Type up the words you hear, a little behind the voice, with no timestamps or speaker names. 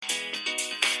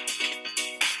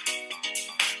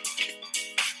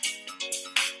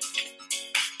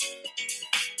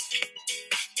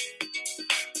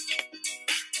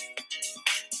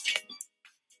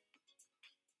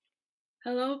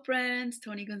Hello, friends.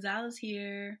 Tony Gonzalez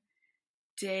here.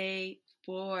 Day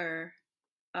 4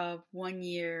 of 1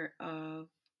 year of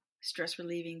stress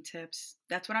relieving tips.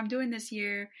 That's what I'm doing this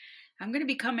year. I'm going to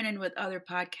be coming in with other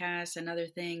podcasts and other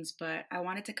things, but I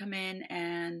wanted to come in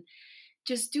and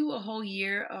just do a whole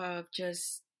year of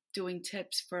just doing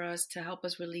tips for us to help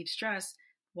us relieve stress.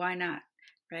 Why not?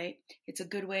 Right? It's a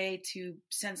good way to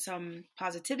send some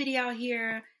positivity out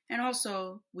here, and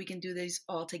also we can do this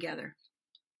all together.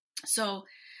 So,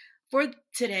 for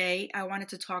today, I wanted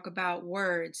to talk about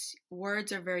words.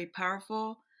 Words are very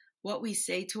powerful. What we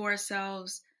say to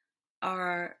ourselves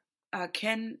are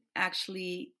can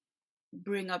actually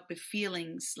bring up the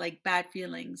feelings, like bad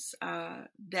feelings,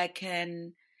 that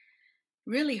can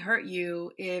really hurt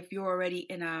you if you're already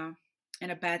in a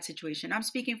bad situation. I'm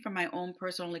speaking from my own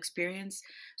personal experience.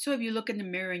 So if you look in the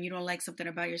mirror and you don't like something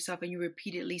about yourself and you're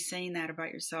repeatedly saying that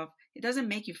about yourself, it doesn't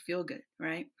make you feel good,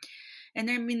 right? And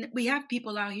I mean, we have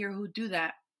people out here who do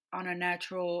that on a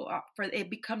natural, for it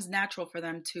becomes natural for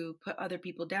them to put other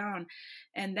people down.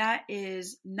 And that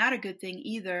is not a good thing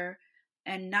either,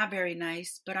 and not very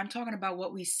nice. But I'm talking about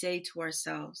what we say to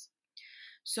ourselves.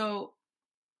 So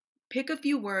pick a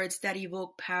few words that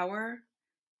evoke power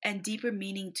and deeper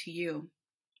meaning to you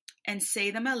and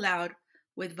say them aloud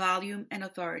with volume and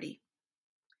authority.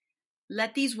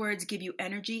 Let these words give you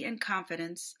energy and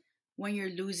confidence when you're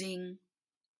losing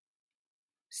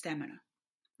stamina,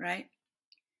 right?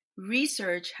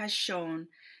 Research has shown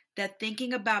that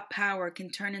thinking about power can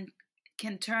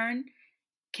in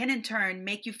turn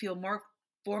make you feel more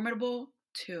formidable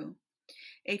too.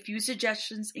 A few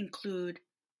suggestions include: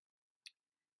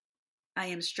 I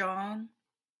am strong,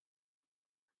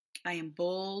 I am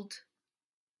bold,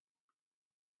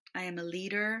 I am a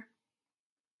leader,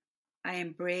 I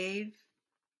am brave.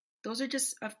 Those are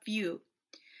just a few.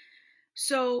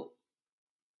 So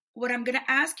what I'm going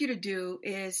to ask you to do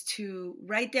is to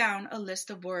write down a list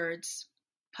of words,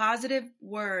 positive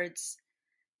words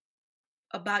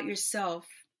about yourself,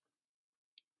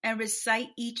 and recite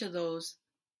each of those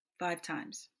 5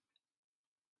 times.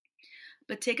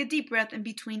 But take a deep breath in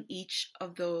between each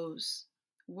of those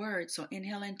words. So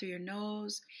inhale in through your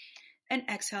nose and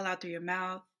exhale out through your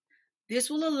mouth. This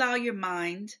will allow your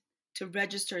mind to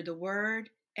register the word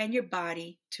and your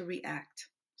body to react.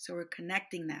 So we're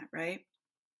connecting that, right?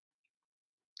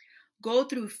 Go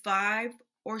through 5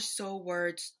 or so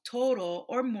words total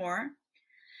or more.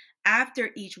 After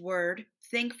each word,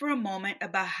 think for a moment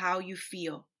about how you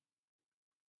feel.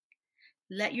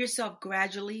 Let yourself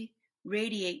gradually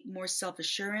radiate more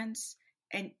self-assurance,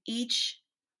 and each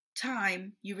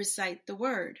time you recite the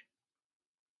word.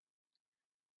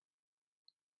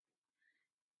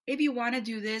 If you want to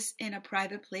do this in a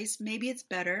private place, maybe it's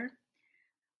better,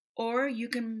 or you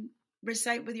can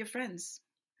recite with your friends.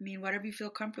 Whatever you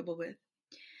feel comfortable with.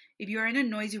 If you're in a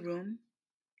noisy room,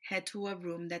 head to a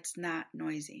room that's not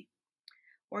noisy,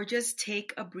 or just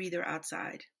take a breather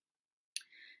outside.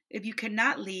 If you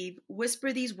cannot leave,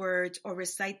 whisper these words or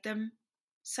recite them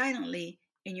silently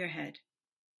in your head.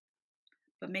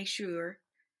 But make sure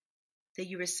that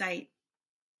you recite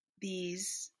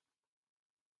these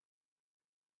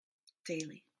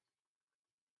daily.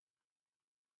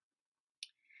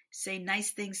 Say nice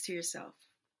things to yourself.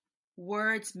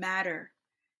 Words matter,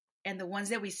 and the ones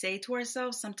that we say to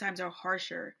ourselves sometimes are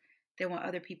harsher than what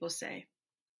other people say.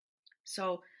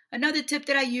 So another tip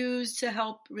that I use to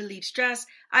help relieve stress,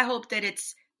 I hope that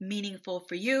it's meaningful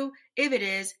for you. If it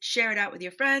is, share it out with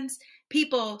your friends.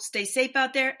 People, stay safe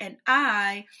out there, and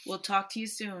I will talk to you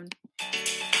soon.